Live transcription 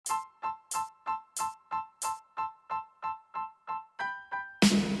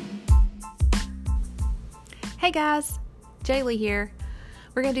Hey guys, Jaylee here.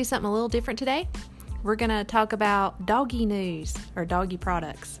 We're going to do something a little different today. We're going to talk about doggy news or doggy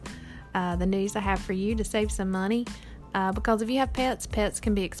products. The news I have for you to save some money because if you have pets, pets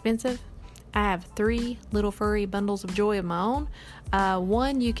can be expensive. I have 3 little furry bundles of joy of my own.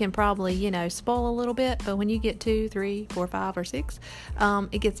 One you can probably, spoil a little bit, but when you get 2, 3, 4, 5, or 6,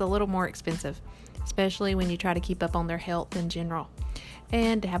 it gets a little more expensive, especially when you try to keep up on their health in general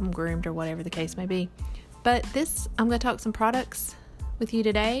and to have them groomed or whatever the case may be. But I'm going to talk some products with you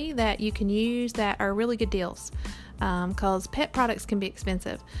today that you can use that are really good deals because pet products can be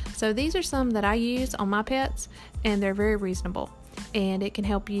expensive. So these are some that I use on my pets and they're very reasonable and it can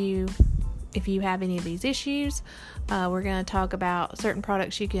help you if you have any of these issues. We're going to talk about certain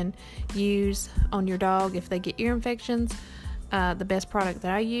products you can use on your dog if they get ear infections, the best product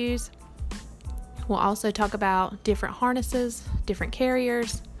that I use. We'll also talk about different harnesses, different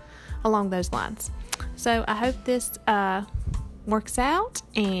carriers, along those lines. So I hope this works out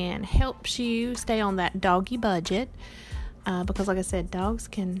and helps you stay on that doggy budget because like I said,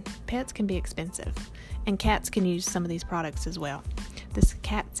 pets can be expensive and cats can use some of these products as well. This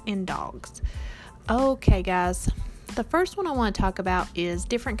cats and dogs. Okay guys, the first one I want to talk about is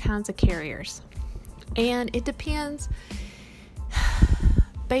different kinds of carriers, and it depends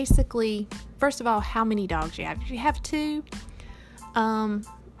basically, first of all, how many dogs you have. If you have 2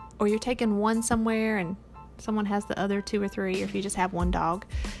 or you're taking one somewhere and someone has the other 2 or 3, or if you just have one dog,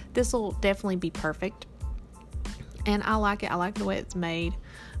 this will definitely be perfect. And I like it. I like the way it's made.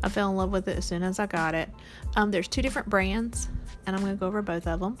 I fell in love with it as soon as I got it. There's 2 different brands, and I'm going to go over both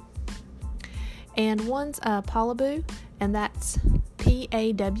of them. And one's Pawaboo, and that's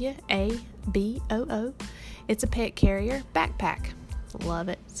Pawaboo. It's a pet carrier backpack. Love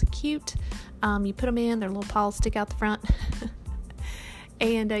it. It's cute. You put them in, their little paws stick out the front,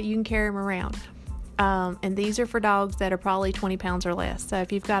 and you can carry them around. And these are for dogs that are probably 20 pounds or less. So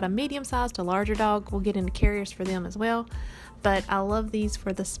if you've got a medium-sized to larger dog, we'll get into carriers for them as well. But I love these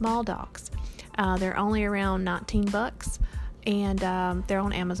for the small dogs. They're only around $19, and they're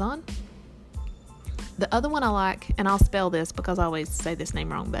on Amazon. The other one I like, and I'll spell this because I always say this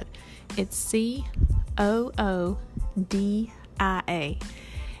name wrong, but it's Coodia.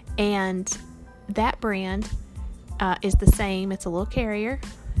 And that brand is the same. It's a little carrier,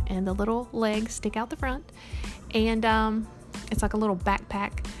 and the little legs stick out the front, and it's like a little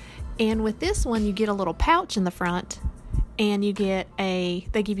backpack. And with this one, you get a little pouch in the front, and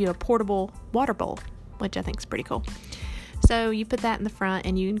they give you a portable water bowl, which I think is pretty cool. So you put that in the front,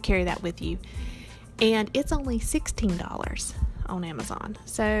 and you can carry that with you. And it's only $16 on Amazon,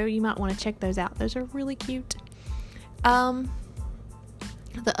 so you might want to check those out. Those are really cute.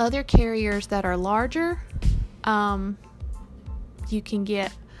 The other carriers that are larger, you can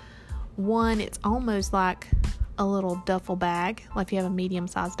get one. It's almost like a little duffel bag, like if you have a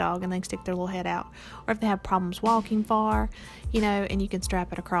medium-sized dog and they can stick their little head out, or if they have problems walking far, and you can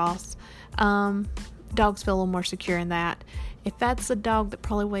strap it across. Dogs feel a little more secure in that. If that's a dog that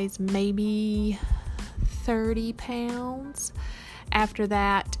probably weighs maybe 30 pounds, after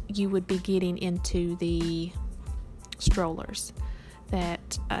that you would be getting into the strollers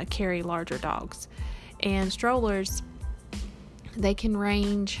that carry larger dogs. And strollers, they can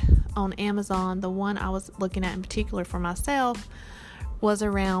range on Amazon. The one I was looking at in particular for myself was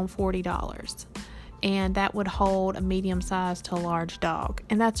around $40, and that would hold a medium-sized to a large dog.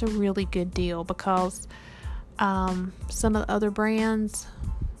 And that's a really good deal because some of the other brands,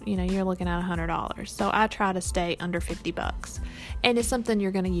 you're looking at $100. So I try to stay under $50, and it's something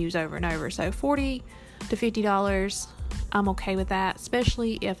you're going to use over and over. So $40 to $50, I'm okay with that,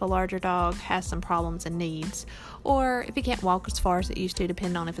 especially if a larger dog has some problems and needs, or if it can't walk as far as it used to,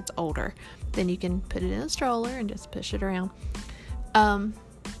 depending on if it's older. Then you can put it in a stroller and just push it around.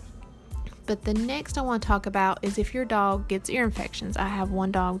 But the next I want to talk about is if your dog gets ear infections. I have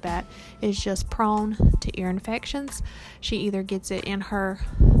one dog that is just prone to ear infections. She either gets it in her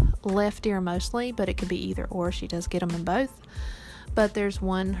left ear mostly, but it could be either or. She does get them in both. But there's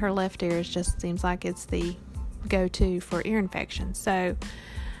one, her left ear just seems like it's the go-to for ear infections. So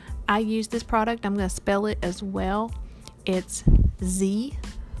I use this product. I'm going to spell it as well. It's Z,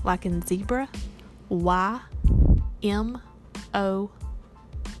 like in zebra, YMOX.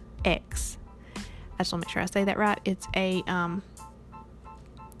 I just want to make sure I say that right. It's an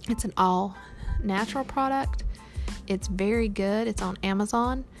all natural product. It's very good. It's on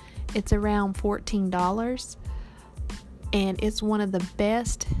Amazon. It's around $14, and it's one of the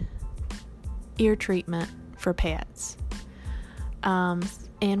best ear treatment for pets.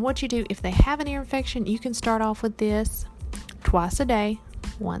 And what you do if they have an ear infection, you can start off with this twice a day,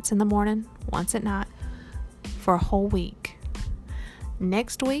 once in the morning, once at night, for a whole week.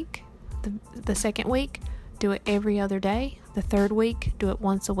 Next week, the second week, do it every other day. The third week, do it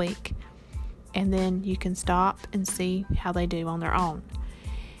once a week. And then you can stop and see how they do on their own.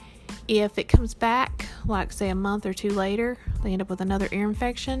 If it comes back, like say a month or two later, they end up with another ear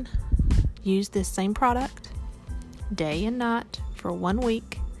infection, use this same product day and night for 1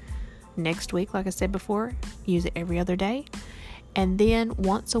 week. Next week, like I said before, use it every other day. And then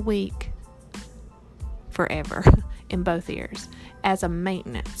once a week forever in both ears as a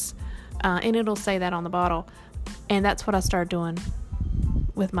maintenance. And it'll say that on the bottle. And that's what I started doing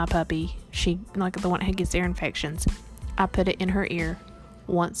with my puppy. She, like the one that gets ear infections. I put it in her ear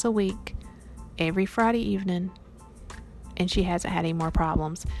once a week, every Friday evening, and she hasn't had any more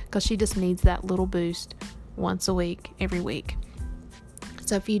problems because she just needs that little boost once a week, every week.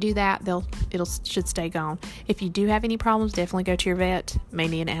 So if you do that, it should stay gone. If you do have any problems, definitely go to your vet. May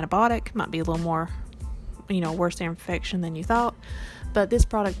need an antibiotic, might be a little more, worse infection than you thought. But this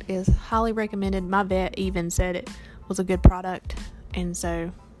product is highly recommended. My vet even said it was a good product, and so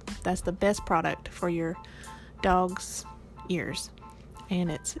that's the best product for your dog's ears.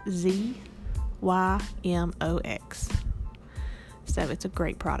 And it's ZYMOX. So it's a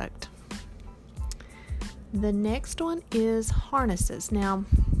great product. The next one is harnesses. Now,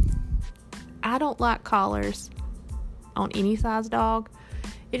 I don't like collars on any size dog.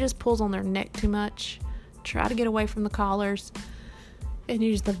 It just pulls on their neck too much. Try to get away from the collars and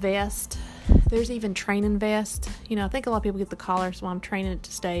use the vest. There's even training vest. I think a lot of people get the collars while I'm training it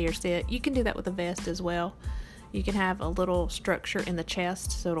to stay or sit. You can do that with a vest as well. You can have a little structure in the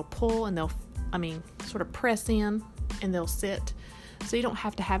chest so it'll pull and they'll, sort of press in and they'll sit. So you don't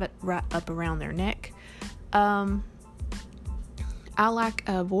have to have it right up around their neck. I like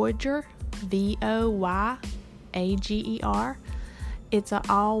a Voyager, VOYAGER. It's an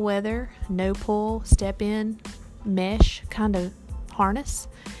all-weather, no-pull, step-in, mesh kind of harness,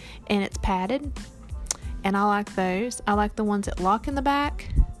 and it's padded. And I like those. I like the ones that lock in the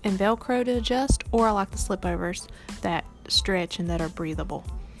back and Velcro to adjust, or I like the slipovers that stretch and that are breathable.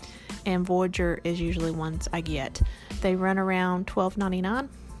 And Voyager is usually ones I get. They run around $12.99.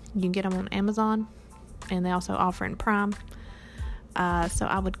 You can get them on Amazon, and they also offer in Prime. So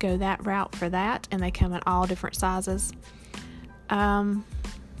I would go that route for that, and they come in all different sizes. That's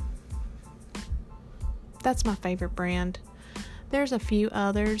my favorite brand. There's a few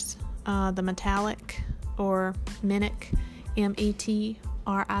others. The Metallic or Menic, METRIC.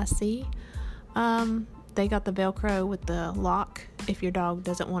 They got the Velcro with the lock if your dog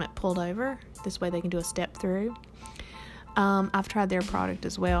doesn't want it pulled over. This way they can do a step through. I've tried their product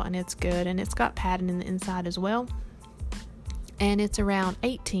as well, and it's good, and it's got padding in the inside as well, and it's around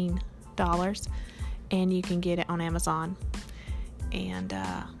 $18, and you can get it on Amazon, and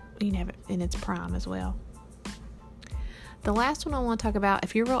you can have it in its Prime as well. The last one I want to talk about,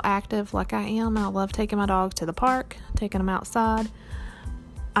 if you're real active like I am, I love taking my dogs to the park, taking them outside.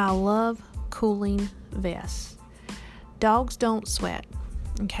 I love cooling vests. Dogs don't sweat,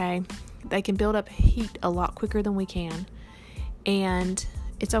 okay? They can build up heat a lot quicker than we can. And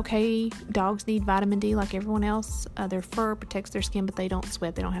it's okay. Dogs need vitamin D like everyone else. Their fur protects their skin, but they don't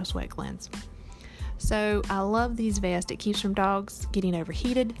sweat. They don't have sweat glands. So I love these vests. It keeps from dogs getting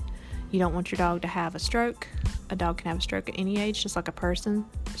overheated. You don't want your dog to have a stroke. A dog can have a stroke at any age, just like a person.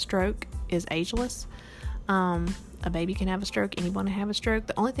 Stroke is ageless. A baby can have a stroke. Anyone can have a stroke.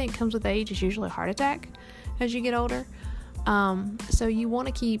 The only thing that comes with age is usually a heart attack as you get older. So you want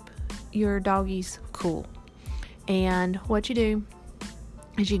to keep your doggies cool. And what you do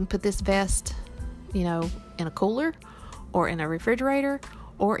is you can put this vest, in a cooler or in a refrigerator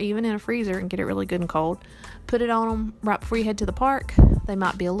or even in a freezer and get it really good and cold. Put it on them right before you head to the park. They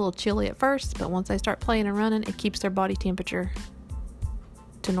might be a little chilly at first, but once they start playing and running, it keeps their body temperature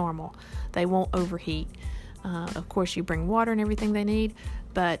to normal. They won't overheat. Of course, you bring water and everything they need,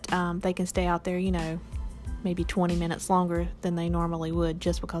 but they can stay out there, maybe 20 minutes longer than they normally would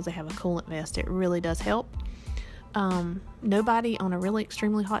just because they have a coolant vest. It really does help. Nobody on a really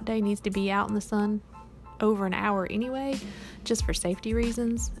extremely hot day needs to be out in the sun over an hour anyway, just for safety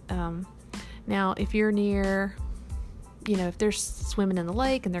reasons. Now, if you're near, if they're swimming in the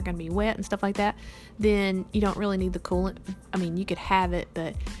lake and they're going to be wet and stuff like that, then you don't really need the coolant. You could have it,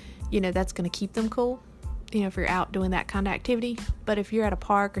 but, that's going to keep them cool, if you're out doing that kind of activity. But if you're at a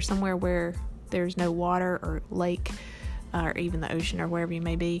park or somewhere where there's no water or lake or even the ocean or wherever you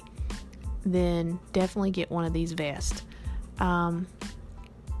may be, then definitely get one of these vests.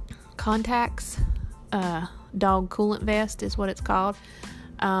 Contax dog coolant vest is what it's called.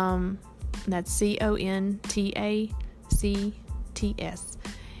 That's CONTACTS,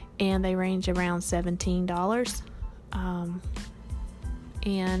 and they range around $17.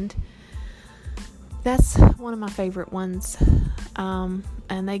 And that's one of my favorite ones. And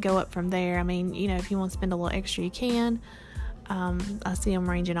they go up from there. I mean, if you want to spend a little extra, you can. I see them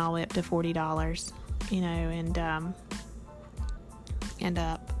ranging all the way up to $40, and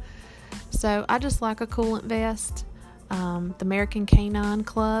up. So I just like a coolant vest. The American Canine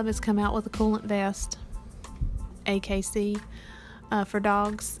Club has come out with a coolant vest, AKC, for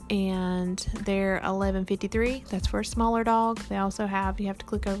dogs, and they're $11.53. That's for a smaller dog. They also you have to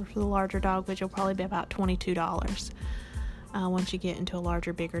click over for the larger dog, which will probably be about $22 once you get into a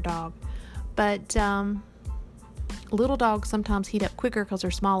larger, bigger dog. But little dogs sometimes heat up quicker because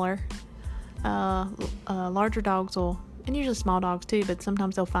they're smaller. Larger dogs will, and usually small dogs too, but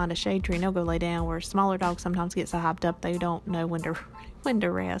sometimes they'll find a shade tree and they'll go lay down, where smaller dogs sometimes get so hyped up they don't know when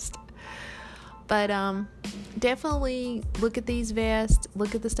to rest. But definitely look at these vests,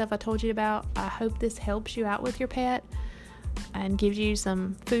 look at the stuff I told you about. I hope this helps you out with your pet and gives you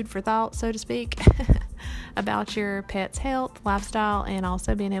some food for thought, so to speak, about your pet's health, lifestyle, and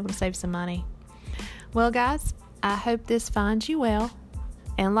also being able to save some money. Well, guys, I hope this finds you well,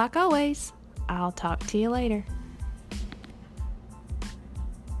 and like always, I'll talk to you later.